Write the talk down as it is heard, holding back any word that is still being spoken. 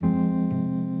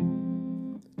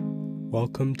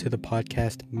Welcome to the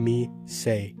podcast Me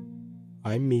Say.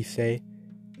 I'm Me Say,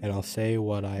 and I'll say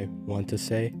what I want to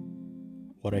say,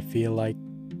 what I feel like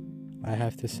I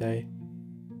have to say,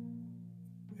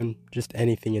 and just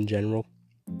anything in general.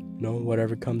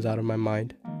 Whatever comes out of my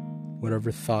mind, whatever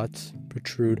thoughts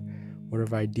protrude,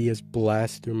 whatever ideas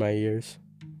blast through my ears.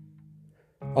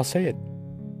 I'll say it.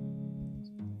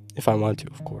 If I want to,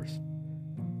 of course.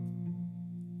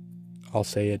 I'll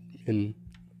say it in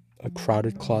a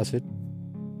crowded closet,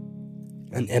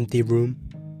 an empty room,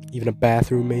 even a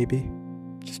bathroom maybe.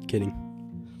 Just kidding.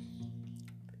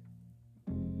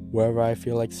 Wherever I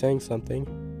feel like saying something,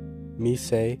 Me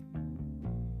Say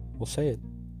will say it.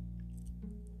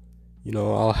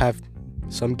 I'll have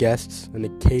some guests, an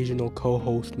occasional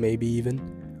co-host maybe even.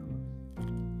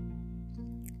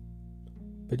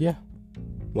 But yeah,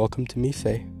 welcome to Me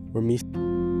Say, or Me